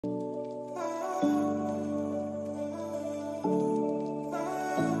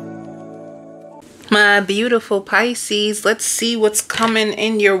My beautiful Pisces, let's see what's coming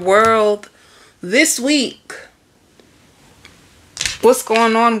in your world this week. What's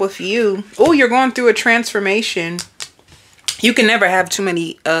going on with you? Oh, you're going through a transformation. You can never have too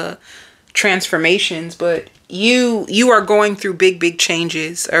many transformations, but you are going through big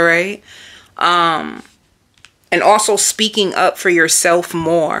changes, all right? And also speaking up for yourself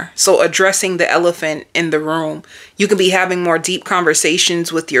more. So addressing the elephant in the room. You can be having more deep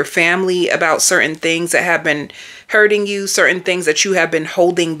conversations with your family about certain things that have been hurting you, certain things that you have been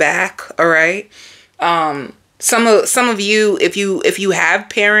holding back, all right? Some of you, if you have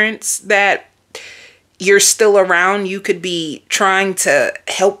parents that you're still around, you could be trying to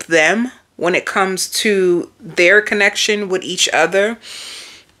help them when it comes to their connection with each other.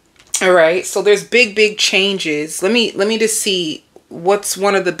 All right, so there's big changes. Let me just see what's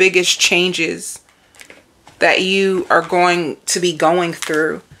one of the biggest changes that you are going to be going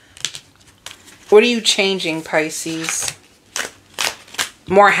through. What are you changing, Pisces?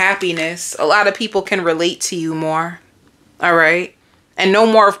 More happiness. A lot of people can relate to you more. All right. And no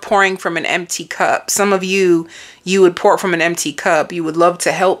more of pouring from an empty cup. Some of you would pour from an empty cup. You would love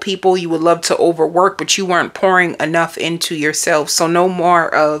to help people. You would love to overwork, but you weren't pouring enough into yourself. So no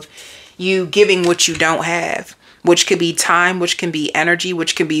more of you giving what you don't have, which could be time, which can be energy,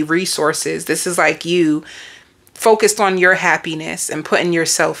 which can be resources. This is like you focused on your happiness and putting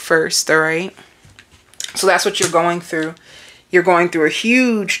yourself first. All right. So that's what you're going through. You're going through a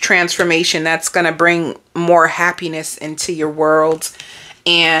huge transformation that's going to bring more happiness into your world.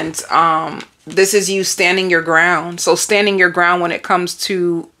 And this is you standing your ground. So standing your ground when it comes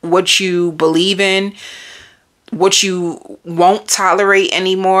to what you believe in, what you won't tolerate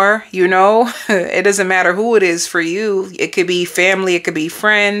anymore, you know. It doesn't matter who it is for you. It could be family, it could be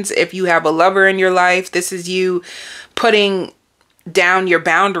friends. If you have a lover in your life, this is you putting down your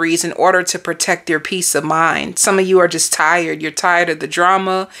boundaries in order to protect your peace of mind. Some of you are just tired. You're tired of the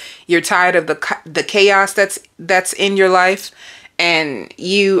drama. You're tired of the chaos that's in your life, and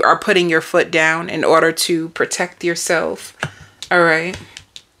you are putting your foot down in order to protect yourself. All right.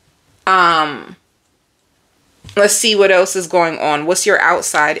 Let's see what else is going on. What's your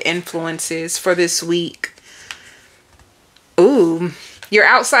outside influences for this week? Ooh. Your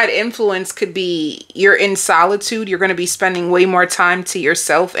outside influence could be you're in solitude. You're going to be spending way more time to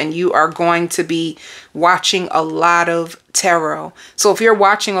yourself, and you are going to be watching a lot of tarot. So if you're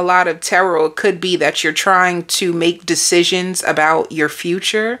watching a lot of tarot, it could be that you're trying to make decisions about your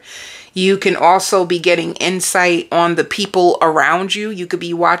future. You can also be getting insight on the people around you. You could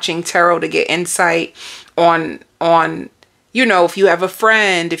be watching tarot to get insight on you know, if you have a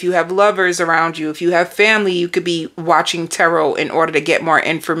friend, if you have lovers around you, if you have family, you could be watching tarot in order to get more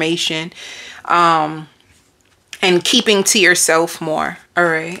information, and keeping to yourself more. All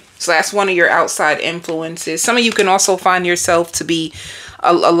right. So that's one of your outside influences. Some of you can also find yourself to be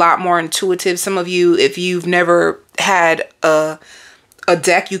a lot more intuitive. Some of you, if you've never had a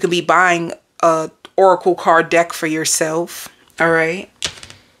deck, you can be buying a oracle card deck for yourself. All right.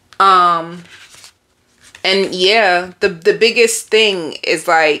 And yeah, the biggest thing is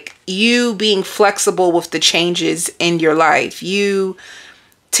like you being flexible with the changes in your life. You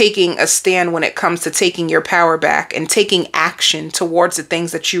taking a stand when it comes to taking your power back and taking action towards the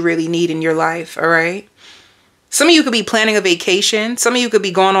things that you really need in your life. All right. Some of you could be planning a vacation. Some of you could be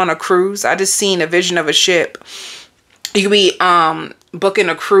going on a cruise. I just seen a vision of a ship. You could be booking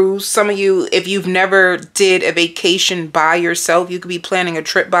a cruise. Some of you, if you've never did a vacation by yourself, you could be planning a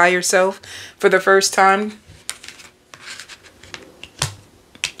trip by yourself for the first time.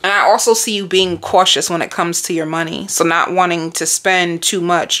 And I also see you being cautious when it comes to your money. So not wanting to spend too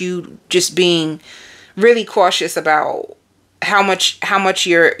much. You just being really cautious about how much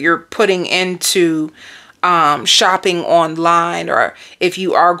you're putting into shopping online, or if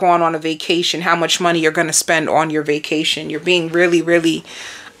you are going on a vacation, how much money you're going to spend on your vacation. You're being really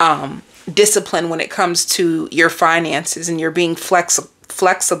disciplined when it comes to your finances, and you're being flexible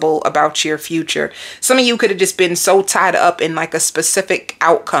about your future. Some of you could have just been so tied up in like a specific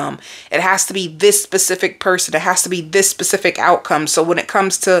outcome. It has to be this specific person. It has to be this specific outcome. So when it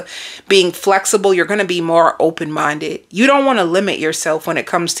comes to being flexible, you're going to be more open-minded. You don't want to limit yourself when it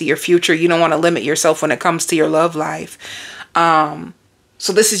comes to your future. You don't want to limit yourself when it comes to your love life.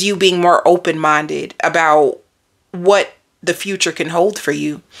 So this is you being more open-minded about what the future can hold for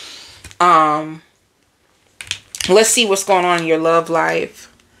you. Let's see what's going on in your love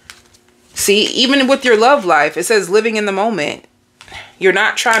life. See, even with your love life, it says living in the moment. You're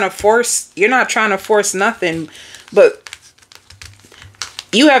not trying to force nothing, but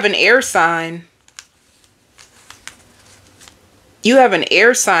you have an air sign You have an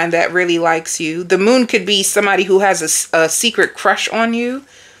air sign that really likes you. The moon could be somebody who has a secret crush on you.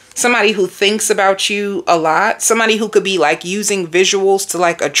 Somebody who thinks about you a lot. Somebody who could be like using visuals to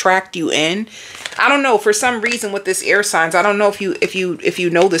like attract you in. I don't know, for some reason with this air signs, I don't know if you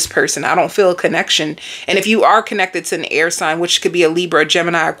know this person. I don't feel a connection. And if you are connected to an air sign, which could be a Libra,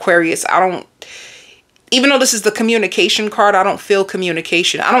 Gemini, Aquarius, even though this is the communication card, I don't feel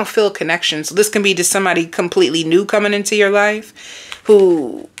communication. I don't feel connection. So this can be just somebody completely new coming into your life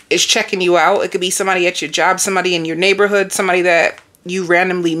who is checking you out. It could be somebody at your job, somebody in your neighborhood, somebody that you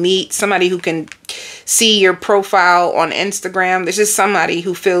randomly meet, somebody who can see your profile on Instagram. There's just somebody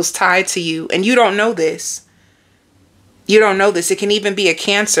who feels tied to you, and you don't know this. You don't know this. It can even be a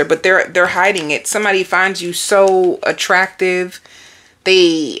Cancer, but they're hiding it. Somebody finds you so attractive.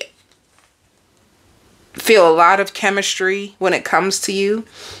 They feel a lot of chemistry when it comes to you.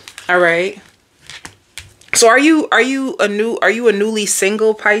 All right. So are you a newly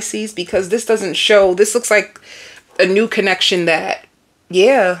single, Pisces? Because this doesn't show. This looks like a new connection that,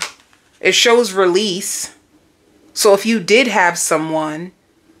 yeah, it shows release. So if you did have someone,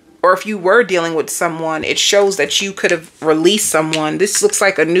 or if you were dealing with someone, it shows that you could have released someone. This looks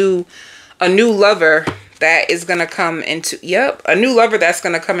like a new lover that is going to come into, yep, a new lover that's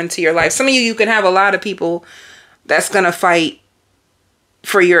going to come into your life. Some of you can have a lot of people that's going to fight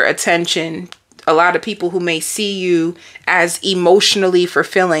for your attention. A lot of people who may see you as emotionally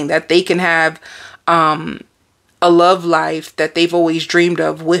fulfilling, that they can have a love life that they've always dreamed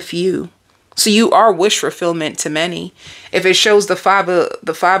of with you. So you are wish fulfillment to many. If it shows the five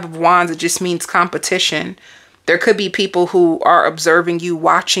of wands, it just means competition. There could be people who are observing you,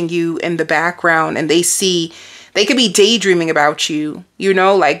 watching you in the background, and they could be daydreaming about you, you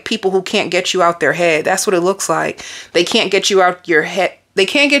know, like people who can't get you out their head. That's what it looks like. They can't get you out your head. They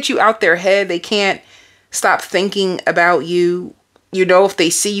can't get you out their head. They can't stop thinking about you. You know, if they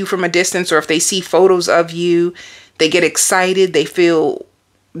see you from a distance, or if they see photos of you, they get excited. They feel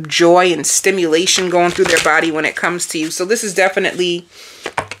joy and stimulation going through their body when it comes to you. So this is definitely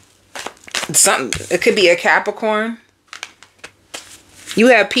something. It could be a Capricorn. You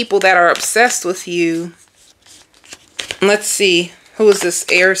have people that are obsessed with you. Let's see. Who is this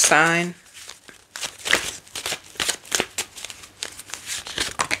air sign?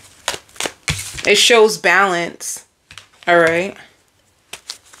 It shows balance. All right.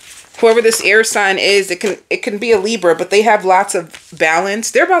 Whoever this air sign is, it can be a Libra, but they have lots of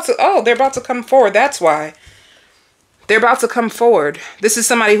balance. They're about to come forward. That's why. They're about to come forward. This is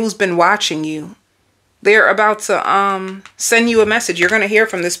somebody who's been watching you. They're about to send you a message. You're going to hear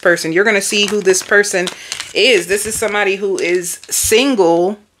from this person. You're going to see who this person is. This is somebody who is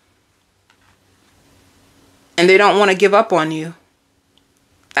single, and they don't want to give up on you.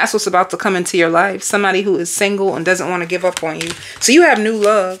 That's what's about to come into your life. Somebody who is single and doesn't want to give up on you. So you have new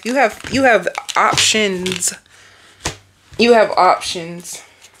love. You have options. You have options.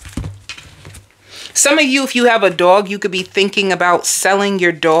 Some of you, if you have a dog, you could be thinking about selling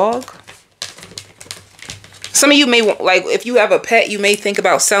your dog. Some of you may, like, if you have a pet, you may think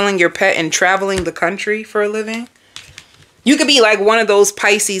about selling your pet and traveling the country for a living. You could be like one of those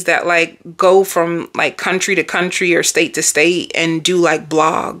Pisces that like go from like country to country or state to state and do like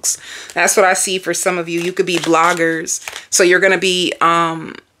blogs. That's what I see for some of you. You could be bloggers. So you're going to be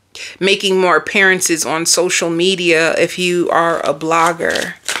making more appearances on social media if you are a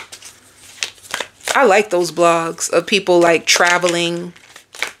blogger. I like those blogs of people like traveling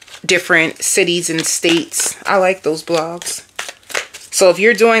different cities and states. I like those blogs. So if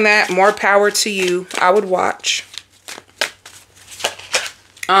you're doing that, more power to you. I would watch.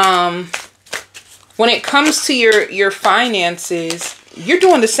 When it comes to your finances, you're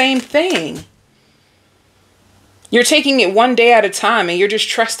doing the same thing. You're taking it one day at a time, and you're just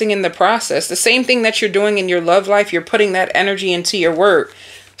trusting in the process. The same thing that you're doing in your love life, you're putting that energy into your work.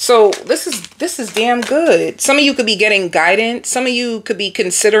 So this is damn good. Some of you could be getting guidance. Some of you could be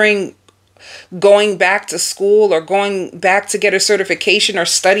considering going back to school or going back to get a certification or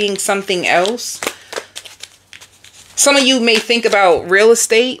studying something else. Some of you may think about real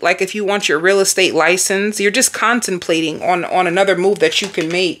estate, like if you want your real estate license, you're just contemplating on another move that you can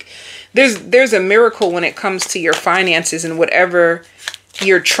make. There's a miracle when it comes to your finances and whatever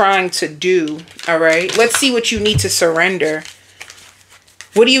you're trying to do, all right? Let's see what you need to surrender.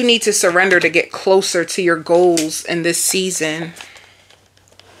 What do you need to surrender to get closer to your goals in this season?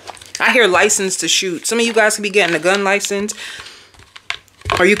 I hear license to shoot. Some of you guys could be getting a gun license,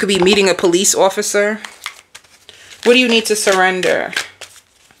 or you could be meeting a police officer. What do you need to surrender?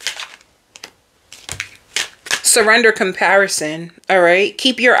 Surrender comparison. All right.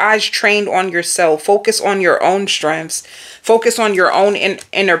 Keep your eyes trained on yourself. Focus on your own strengths. Focus on your own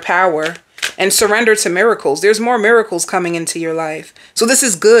inner power. And surrender to miracles. There's more miracles coming into your life. So this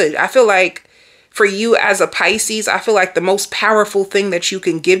is good. I feel like for you as a Pisces, I feel like the most powerful thing that you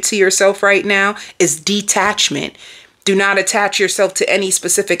can give to yourself right now is detachment. Do not attach yourself to any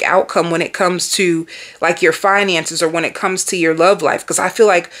specific outcome when it comes to like your finances or when it comes to your love life. Because I feel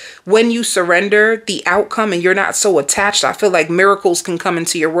like when you surrender the outcome and you're not so attached, I feel like miracles can come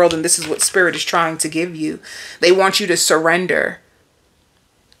into your world. And this is what Spirit is trying to give you. They want you to surrender.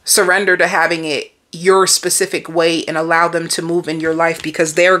 Surrender to having it your specific way and allow them to move in your life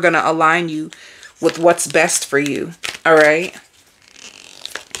because they're going to align you with what's best for you. All right.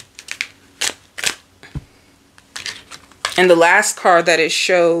 And the last card that it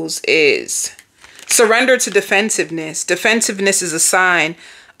shows is surrender to defensiveness. Defensiveness is a sign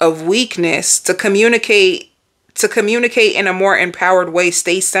of weakness. To communicate in a more empowered way,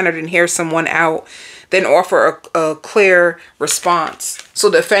 stay centered and hear someone out, then offer a clear response.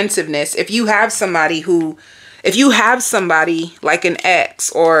 So defensiveness, if you have somebody like an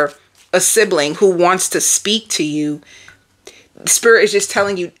ex or a sibling who wants to speak to you, Spirit is just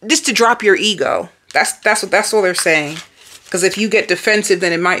telling you just to drop your ego. That's all they're saying. Because if you get defensive,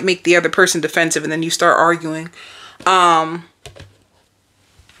 then it might make the other person defensive and then you start arguing. So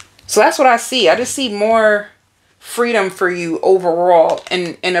that's what I see. I just see more freedom for you overall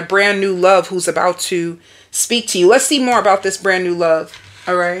and a brand new love who's about to speak to you. Let's see more about this brand new love.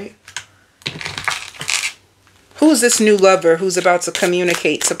 All right. Who's this new lover who's about to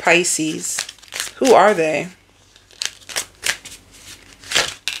communicate to Pisces? Who are they?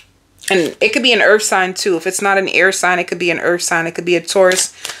 And it could be an earth sign too. If it's not an air sign, it could be an earth sign. It could be a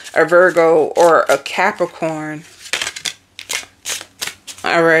Taurus, a Virgo, or a Capricorn.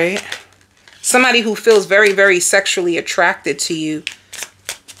 All right. Somebody who feels very, very sexually attracted to you.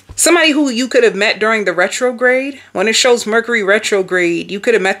 Somebody who you could have met during the retrograde. When it shows Mercury retrograde, you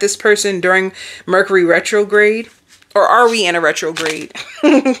could have met this person during Mercury retrograde. Or are we in a retrograde?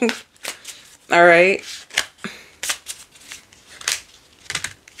 All right.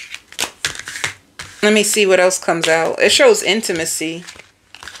 Let me see what else comes out. It shows intimacy.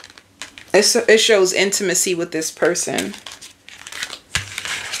 It shows intimacy with this person.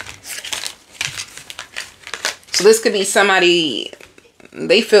 So this could be somebody,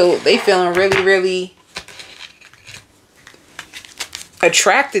 they feeling really, really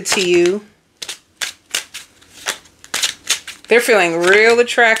attracted to you. They're feeling real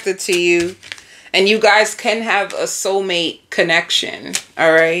attracted to you. And you guys can have a soulmate connection.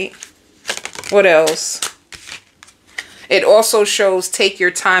 All right. What else? It also shows take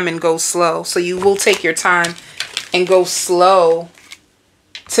your time and go slow. So you will take your time and go slow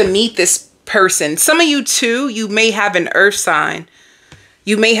to meet this person. Some of you too, you may have an earth sign.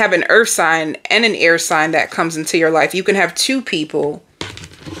 You may have an earth sign and an air sign that comes into your life. You can have two people.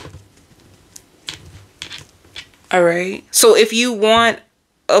 All right. So if you want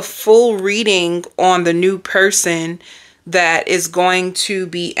a full reading on the new person that is going to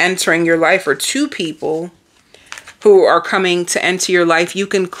be entering your life, or two people who are coming to enter your life, you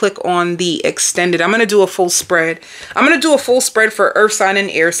can click on the extended. I'm going to do a full spread. I'm going to do a full spread for earth sign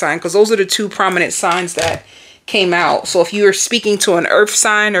and air sign because those are the two prominent signs that came out. So if you're speaking to an earth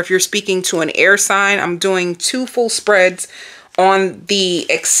sign or if you're speaking to an air sign, I'm doing two full spreads on the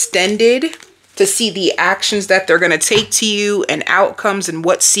extended to see the actions that they're going to take to you and outcomes and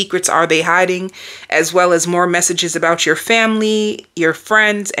what secrets are they hiding, as well as more messages about your family, your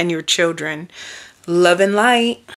friends, and your children. Love and light.